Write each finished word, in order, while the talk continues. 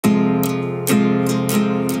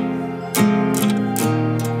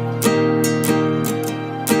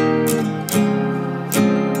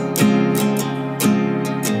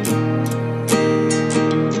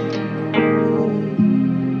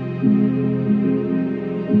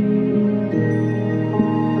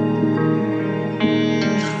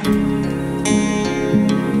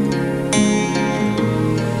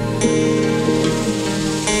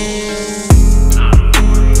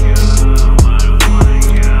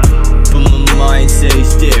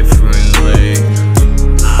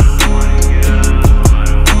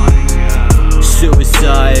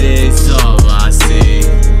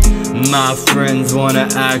wanna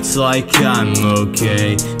act like I'm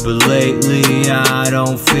okay, but lately I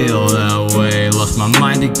don't feel that way. Lost my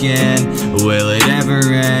mind again, will it ever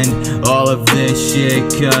end? All of this shit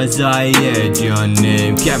cause I heard your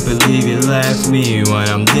name. Can't believe you left me when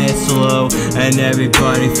I'm this low, and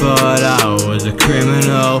everybody thought I was a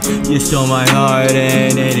criminal. You stole my heart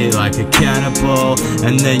and ate it like a cannibal,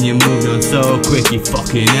 and then you moved on so quick, you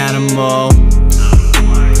fucking animal.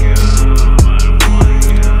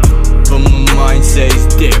 But my mind says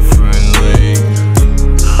differently.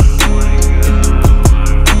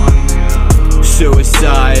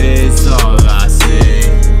 Suicide is all I see.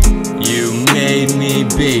 You made me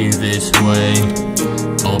be this way,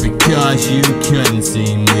 all because you couldn't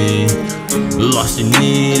see me. Lost in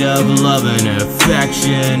need of love and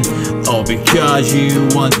affection, all because you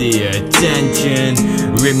want the attention.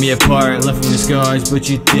 Ripped me apart, left me with scars, but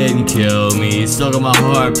you didn't kill me. Still got my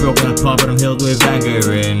heart broken apart, but I'm healed with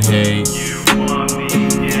anger and hate. You want me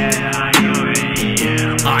dead, I already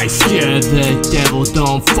am. I scared the devil,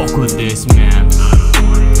 don't fuck with this man.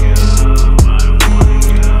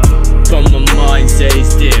 But my mind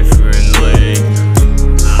says differently.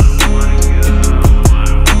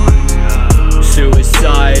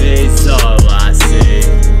 Suicide is all